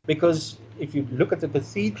 Because if you look at the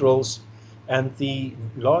cathedrals and the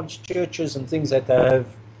large churches and things that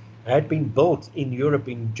had been built in Europe,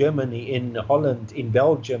 in Germany, in Holland, in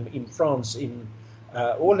Belgium, in France, in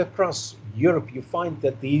all across Europe, you find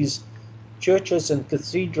that these churches and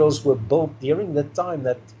cathedrals were built during the time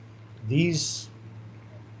that these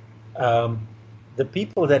the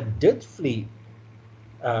people that did flee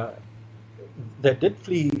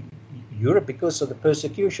Europe because of the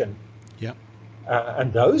persecution. Yeah.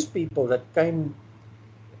 And those people that came,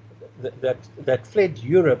 that fled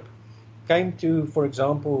Europe, came to, for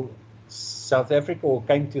example, South Africa, or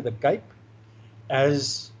came to the Cape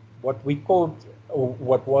as what we called, or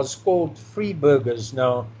what was called, free burghers.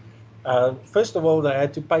 Now, first of all, they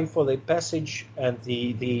had to pay for their passage, and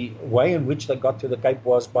the way in which they got to the Cape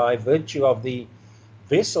was by virtue of the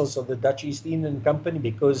vessels of the Dutch East India Company,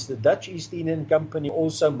 because the Dutch East India Company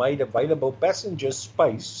also made available passenger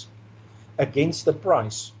space against the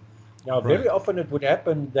price. Now, very often it would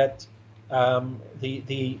happen that now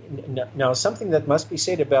something that must be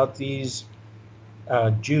said about these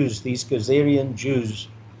Jews, these Khazarian Jews,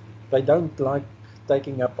 they don't like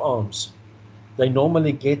taking up arms. They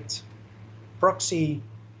normally get proxy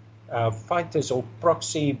fighters or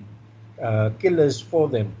proxy killers for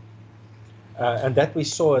them. And that we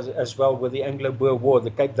saw as well with the Anglo-Boer War, the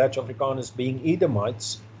Cape Dutch Afrikaners being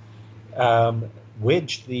Edomites,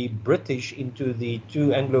 wedged the British into the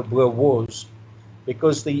two Anglo-Boer wars,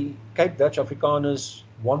 because the Cape Dutch Afrikaners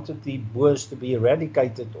wanted the Boers to be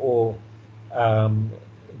eradicated, or...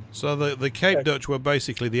 so the Cape Dutch were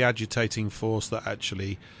basically the agitating force that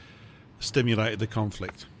actually stimulated the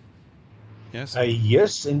conflict. Yes?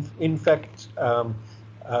 Yes, in fact...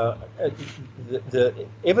 the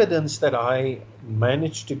evidence that I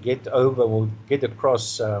managed to get over, or get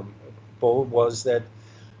across, Paul, was that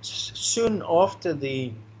soon after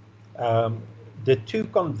the two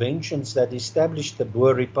conventions that established the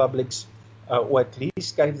Boer republics, or at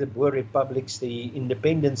least gave the Boer republics the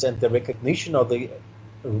independence and the recognition of the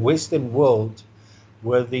Western world,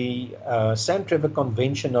 were the Sand River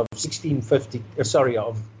Convention of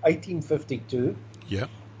 1852. Yeah.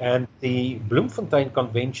 And the Bloemfontein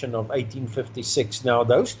Convention of 1856. Now,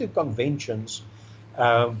 those two conventions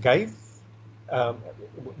gave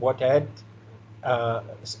what had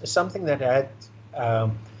something that had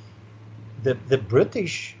the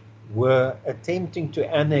British were attempting to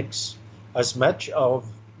annex as much of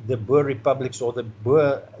the Boer republics, or the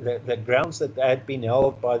grounds that had been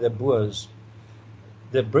held by the Boers.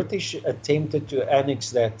 The British attempted to annex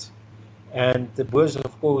that. And the Boers,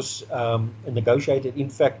 of course, negotiated. In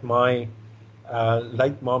fact, my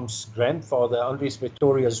late mom's grandfather, Andries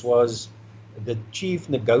Pretorius, was the chief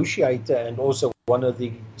negotiator and also one of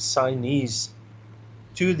the signees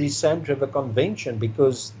to the Sand River Convention,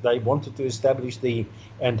 because they wanted to establish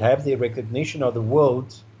and have the recognition of the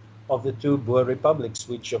world of the two Boer republics,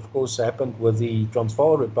 which, of course, happened with the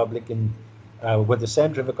Transvaal Republic with the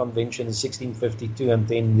Sand River Convention in 1652, and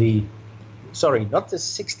then Sorry, not the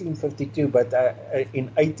 1652, but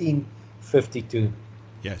in 1852.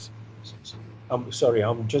 Yes. I'm sorry,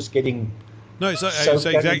 I'm just getting... No, it's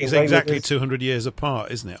exactly 200 years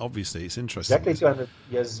apart, isn't it? Obviously, it's interesting. Exactly 200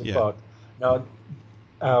 years apart. Now,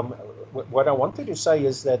 what I wanted to say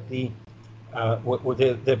is that the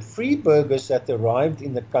free burghers that arrived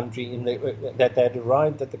in the country, that had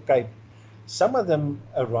arrived at the Cape, some of them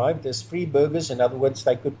arrived as free burghers. In other words,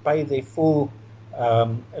 they could pay their full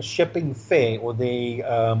shipping fare, or the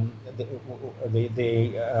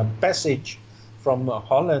passage from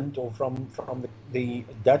Holland or from the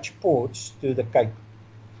Dutch ports to the Cape.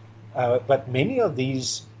 But many of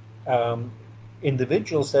these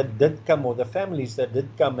individuals that did come, or the families that did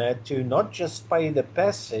come, had to not just pay the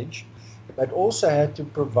passage, but also had to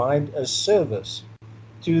provide a service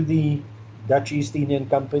to the Dutch East Indian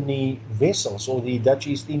Company vessels, or the Dutch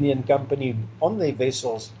East Indian Company on their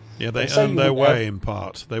vessels. Yeah, they earned their way in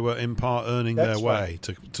part. They were in part earning their way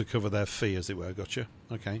to cover their fee, as it were. Gotcha.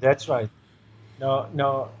 Okay. That's right.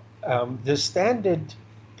 Now, the standard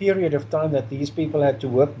period of time that these people had to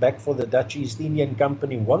work back for the Dutch East Indian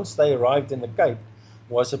Company once they arrived in the Cape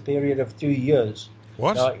was a period of 2 years.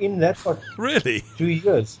 What? Now, in that really? 2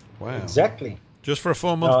 years. Wow. Exactly. Just for a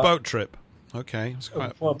 4-month boat trip. Okay. For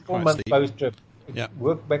a 4-month boat trip. Yeah.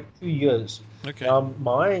 Work back 2 years. Okay. Now,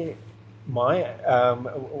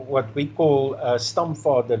 what we call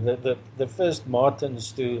stamvader, the first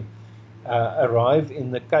Martins to arrive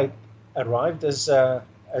in the Cape, arrived as a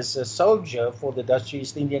soldier for the Dutch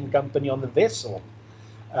East Indian Company on the vessel.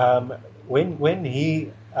 When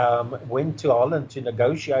he went to Holland to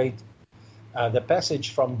negotiate the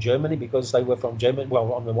passage from Germany, because they were from Germany,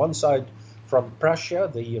 well, on the one side from Prussia,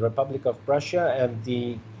 the Republic of Prussia, and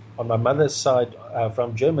on my mother's side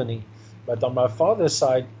from Germany. But on my father's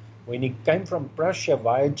side, when he came from Prussia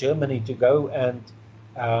via Germany to go and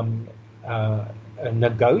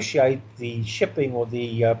negotiate the shipping or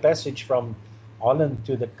the passage from Holland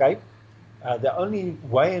to the Cape, the only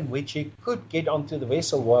way in which he could get onto the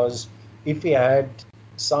vessel was if he had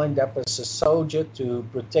signed up as a soldier to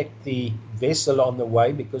protect the vessel on the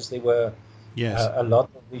way, because there were a lot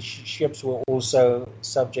of the ships were also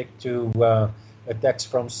subject to attacks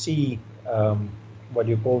from sea. What do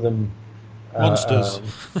you call them? Monsters.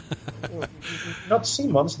 Not sea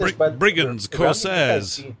monsters, but brigands,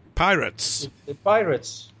 corsairs, pirates. The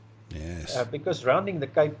pirates. Yes. Because rounding the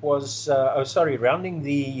Cape was, rounding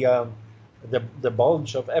the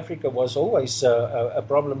bulge of Africa was always a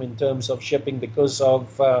problem in terms of shipping, because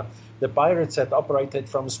of the pirates that operated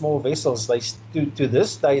from small vessels. To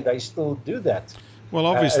this day, they still do that. Well,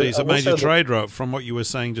 obviously, it's a major trade route. From what you were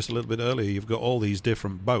saying just a little bit earlier, you've got all these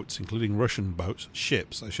different boats, including Russian boats,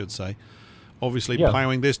 ships, I should say, obviously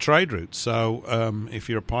ploughing this trade route. So if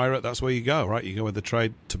you're a pirate, that's where you go, right? You go where the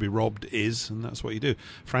trade to be robbed is, and that's what you do.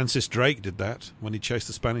 Francis Drake did that when he chased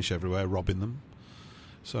the Spanish everywhere, robbing them.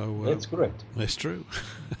 So that's correct. That's true.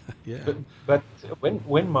 Yeah. But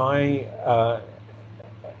when my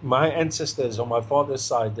ancestors on my father's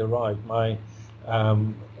side arrived,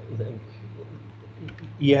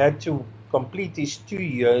 he had to complete his 2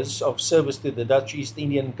 years of service to the Dutch East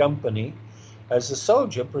Indian Company as a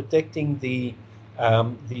soldier, protecting the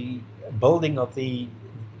building of the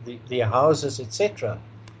houses, etc.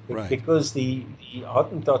 Right. Because the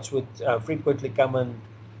Hottentots would frequently come and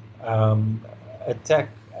attack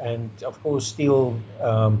and, of course, steal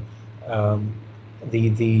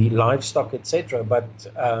the livestock, etc. But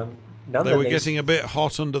nonetheless, they were getting a bit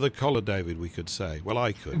hot under the collar, David, we could say. Well,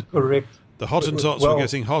 I could. Correct. The Hottentots were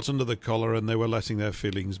getting hot under the collar, and they were letting their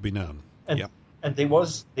feelings be known. And there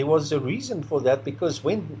was a reason for that, because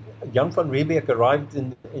when Jan van Riebeeck arrived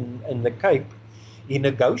in the Cape, he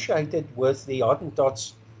negotiated with the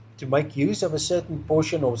Hottentots to make use of a certain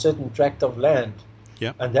portion or a certain tract of land.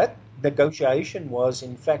 Yeah. And that negotiation was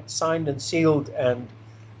in fact signed and sealed, and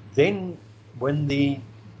then when the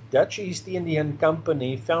Dutch East Indian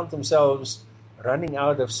Company found themselves running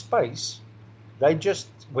out of space, they just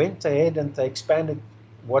went ahead and they expanded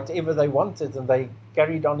whatever they wanted, and they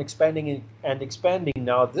carried on expanding and expanding.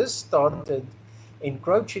 Now this started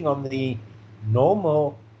encroaching on the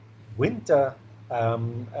normal winter. The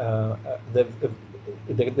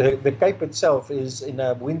Cape itself is in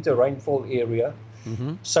a winter rainfall area.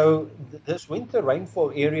 Mm-hmm. So this winter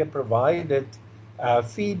rainfall area provided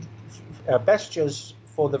pastures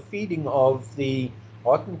for the feeding of the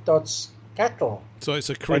Hottentots' cattle. So it's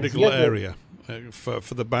a critical area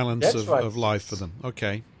for the balance of life for them.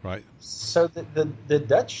 Okay, right. So the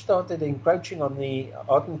Dutch started encroaching on the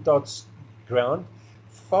Hottentots' ground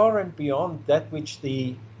far and beyond that which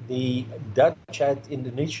the Dutch had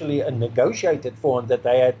initially negotiated for, and that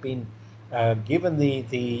they had been given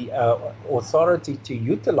the authority to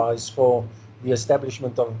utilize for the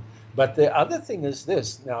establishment of. But the other thing is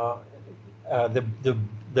this: now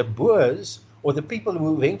the Boers, or the people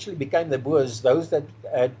who eventually became the Boers, those that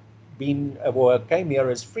had been or came here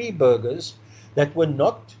as freeburgers, that were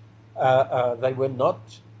not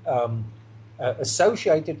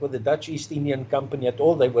associated with the Dutch East Indian Company at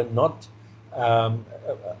all. They were not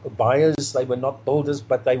buyers, they were not builders,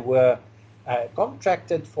 but they were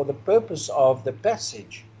contracted for the purpose of the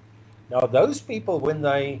passage. Now, those people, when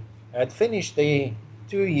they had finished their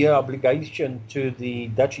 2-year obligation to the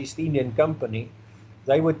Dutch East Indian Company,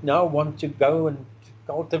 they would now want to go and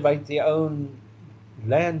cultivate their own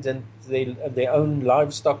land and their own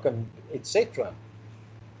livestock and etc.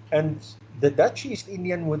 And the Dutch East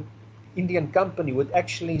Indian Company would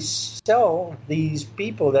actually sell these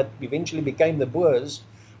people that eventually became the Boers,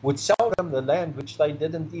 would sell them the land which they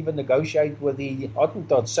didn't even negotiate with the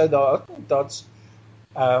Hottentots. So the Hottentots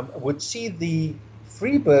would see the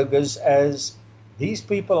freeburgers as these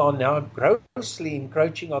people are now grossly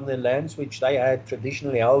encroaching on their lands which they had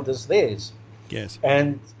traditionally held as theirs. Yes.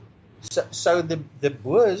 And so the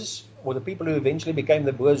Boers, or the people who eventually became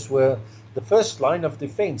the Boers, were the first line of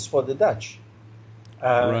defense for the Dutch.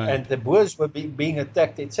 Right. and the Boers were being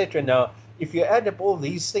attacked, etc. Now, if you add up all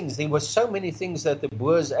these things, there were so many things that the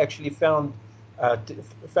Boers actually found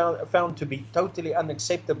to be totally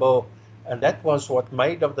unacceptable, and that was what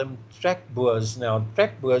made of them track Boers. Now,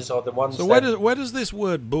 track Boers are the ones So that... where does this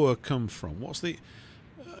word Boer come from? What's the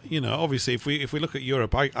obviously, if we look at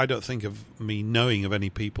Europe, I don't think of me knowing of any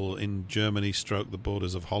people in Germany, stroke the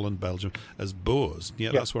borders of Holland, Belgium, as Boers.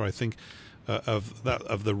 Yeah, that's where I think of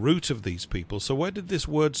the root of these people. So where did this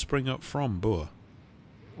word spring up from, Boer?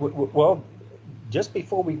 Well, just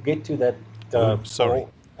before we get to that, sorry.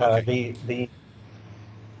 Paul, Okay.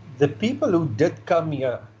 the people who did come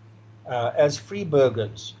here as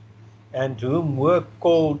freeburgers and whom were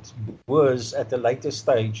called Boers at a later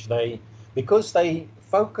stage, because they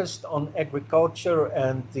focused on agriculture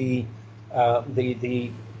and the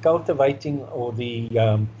cultivating or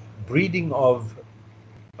the breeding of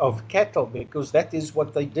cattle, because that is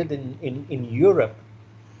what they did in Europe.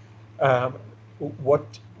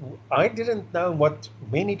 What I didn't know, what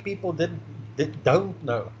many people don't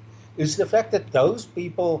know, is the fact that those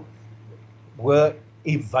people were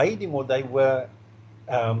evading, or they were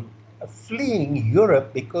fleeing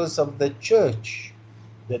Europe because of the church,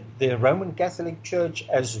 the Roman Catholic Church,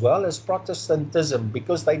 as well as Protestantism,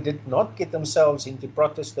 because they did not get themselves into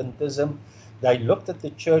Protestantism. They looked at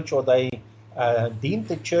the church, or they deemed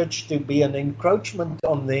the church to be an encroachment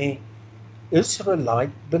on their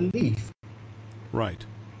Israelite belief. Right.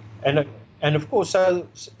 And of course,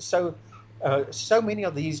 so many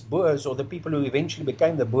of these Boers, or the people who eventually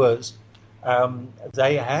became the Boers,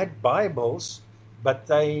 they had Bibles, but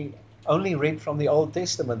they only read from the Old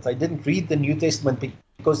Testament. They didn't read the New Testament,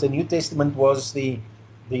 because the New Testament was the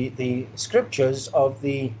scriptures of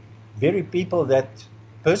the very people that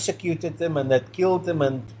persecuted them and that killed them.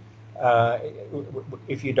 And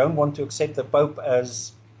if you don't want to accept the Pope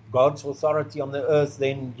as God's authority on the earth,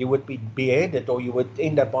 then you would be beheaded, or you would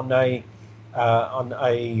end up on a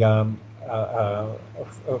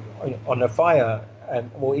fire,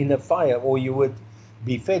 or in a fire, or you would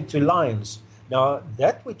be fed to lions. Now,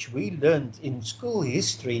 that which we learned in school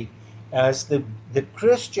history as the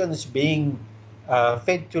Christians being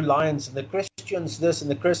fed to lions, and the Christians this,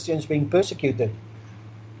 and the Christians being persecuted,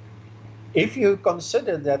 if you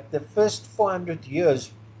consider that the first 400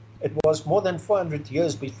 years, it was more than 400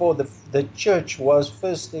 years before the church was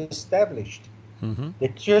first established. Mm-hmm. The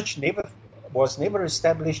church was never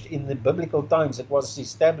established in the biblical times. It was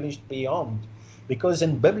established beyond, because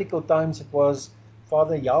in biblical times it was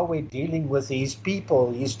Father Yahweh dealing with his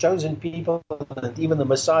people, his chosen people, and even the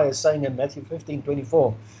Messiah saying in Matthew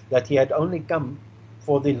 15:24 that he had only come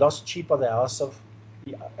for the lost sheep of the house of...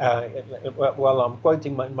 well, I'm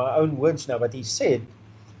quoting my own words now, but he said,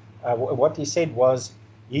 what he said was,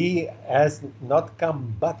 he has not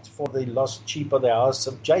come but for the lost sheep of the house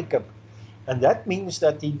of Jacob. And that means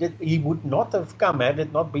that he would not have come had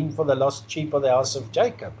it not been for the lost sheep of the house of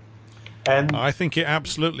Jacob. And I think it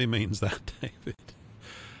absolutely means that, David.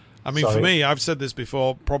 I mean, Sorry? for me, I've said this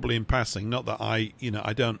before, probably in passing. Not that I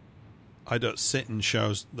don't sit in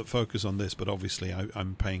shows that focus on this, but obviously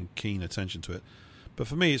I'm paying keen attention to it. But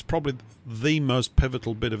for me, it's probably the most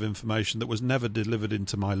pivotal bit of information that was never delivered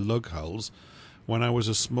into my lug holes when I was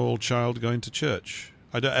a small child going to church.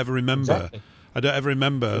 I don't ever remember. Exactly. I don't ever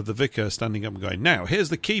remember the vicar standing up and going, "Now, here's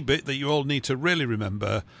the key bit that you all need to really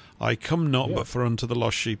remember. I come not but for unto the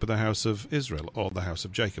lost sheep of the house of Israel," or the house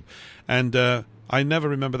of Jacob. And I never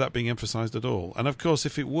remember that being emphasized at all. And of course,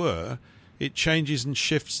 if it were, it changes and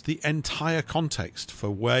shifts the entire context for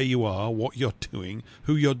where you are, what you're doing,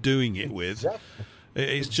 who you're doing it with.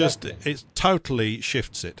 Exactly. It totally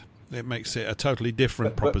shifts it. It makes it a totally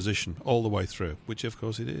different proposition all the way through, which of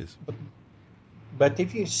course it is. But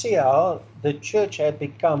if you see how the church had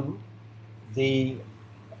become the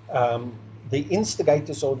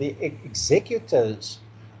instigators or the executors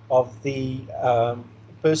of the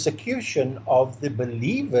persecution of the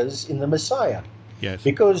believers in the Messiah. Yes.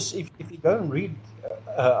 Because if you go and read,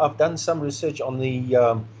 I've done some research on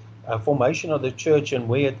the formation of the church and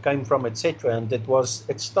where it came from, etc. And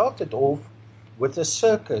it started off with a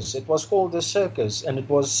circus. It was called a circus, and it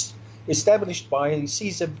was established by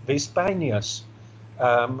Caesar Vespasianus.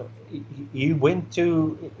 He went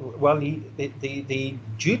to, the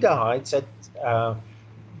Judahites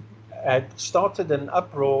had started an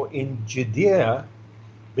uproar in Judea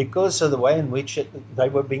because of the way in which they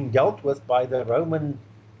were being dealt with by the Roman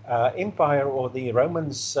Empire, or the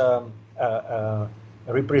Romans'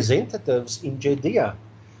 representatives in Judea.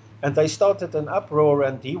 And they started an uproar,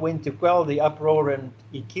 and he went to quell the uproar, and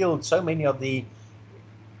he killed so many of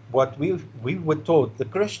what we were taught, the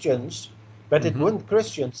Christians, But it weren't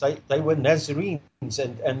Christians, they were Nazarenes,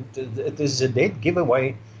 and it is a dead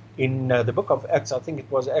giveaway in the book of Acts. I think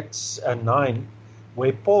it was Acts 9,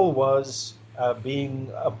 where Paul was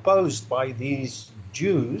being opposed by these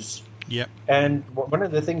Jews. Yep. And one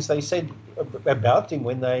of the things they said about him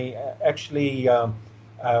when they actually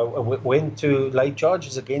went to lay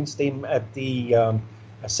charges against him at the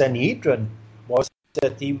Sanhedrin was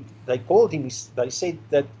that they called him, they said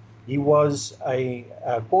that he was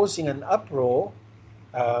causing an uproar,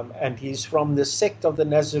 and he's from the sect of the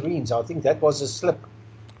Nazarenes. I think that was a slip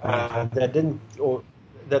that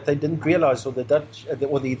they didn't realize, or the Dutch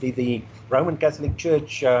or the Roman Catholic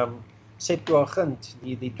Church Septuagint,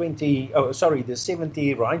 the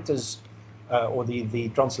 70 writers or the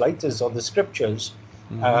translators of the scriptures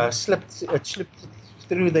slipped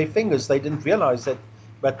through their fingers. They didn't realize that.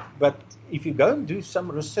 But if you go and do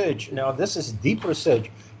some research, now this is deep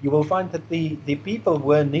research, you will find that the people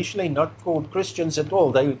were initially not called Christians at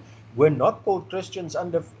all. They were not called Christians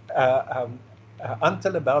until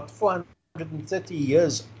about 430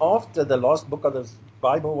 years after the last book of the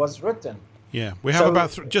Bible was written. Yeah, we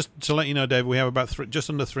have just to let you know, Dave, we have about just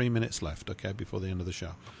under 3 minutes left, okay, before the end of the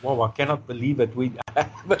show. Well, I cannot believe it.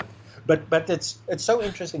 But it's so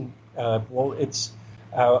interesting. Well, it's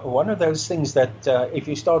one of those things that if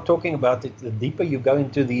you start talking about it, the deeper you go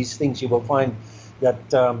into these things, you will find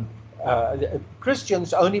that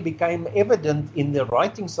Christians only became evident in the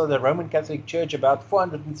writings of the Roman Catholic Church about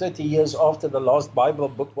 430 years after the last Bible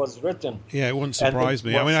book was written. Yeah, it wouldn't surprise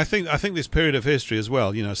me. I mean, I think this period of history as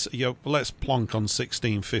well, let's plonk on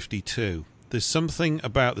 1652. There's something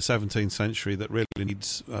about the 17th century that really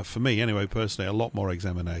needs, for me anyway, personally, a lot more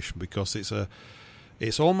examination, because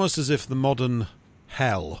it's almost as if the modern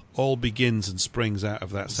hell all begins and springs out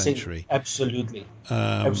of that century. Absolutely.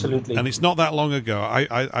 Absolutely. And it's not that long ago.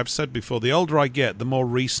 I've said before, the older I get, the more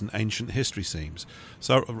recent ancient history seems.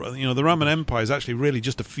 So, the Roman Empire is actually really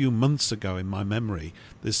just a few months ago in my memory.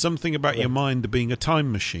 There's something about your mind being a time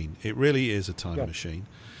machine. It really is a time machine.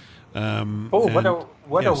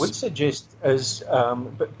 What I would suggest is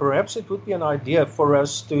perhaps it would be an idea for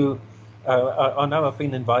us to I know I've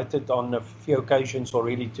been invited on a few occasions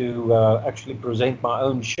already to actually present my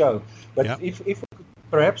own show. But if we could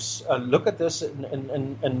perhaps look at this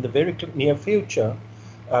in the very near future,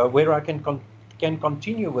 where I can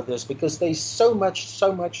continue with this, because there's so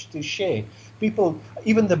much to share. People,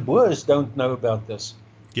 even the Boers, don't know about this.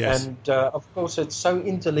 Yes. And of course, it's so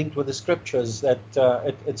interlinked with the scriptures that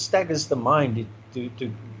it staggers the mind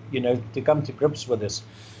to come to grips with this.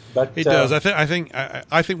 But, it does. I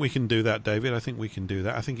think we can do that, David. I think we can do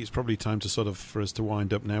that. I think it's probably time for us to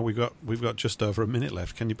wind up now. We've got just over a minute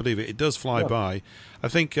left. Can you believe it? It does fly by. I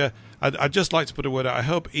think I'd just like to put a word out. I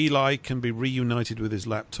hope Eli can be reunited with his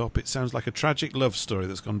laptop. It sounds like a tragic love story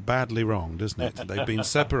that's gone badly wrong, doesn't it? They've been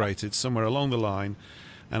separated somewhere along the line,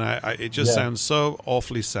 and it just sounds so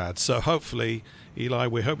awfully sad. So hopefully, Eli,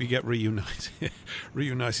 we hope you get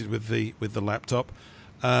reunited with the laptop.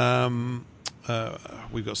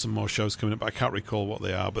 We've got some more shows coming up. I can't recall what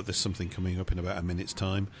they are, but there's something coming up in about a minute's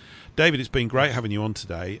time. David, it's been great having you on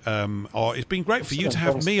today. It's been great for you to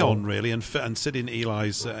have me on, really, and sit in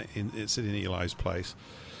Eli's place,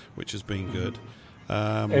 which has been good.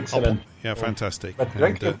 Excellent. Yeah, fantastic. But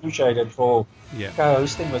greatly appreciated for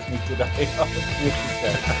co-hosting with me today.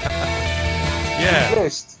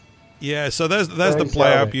 Yeah, so there's the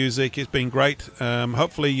play-out music. It's been great.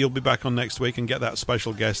 Hopefully you'll be back on next week and get that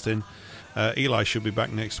special guest in. Eli should be back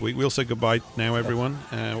next week. We'll say goodbye now, everyone.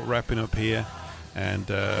 We're wrapping up here. And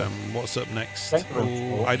what's up next?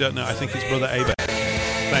 I don't know. I think it's Brother Aber.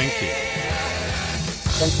 Thank you.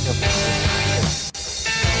 Thank you.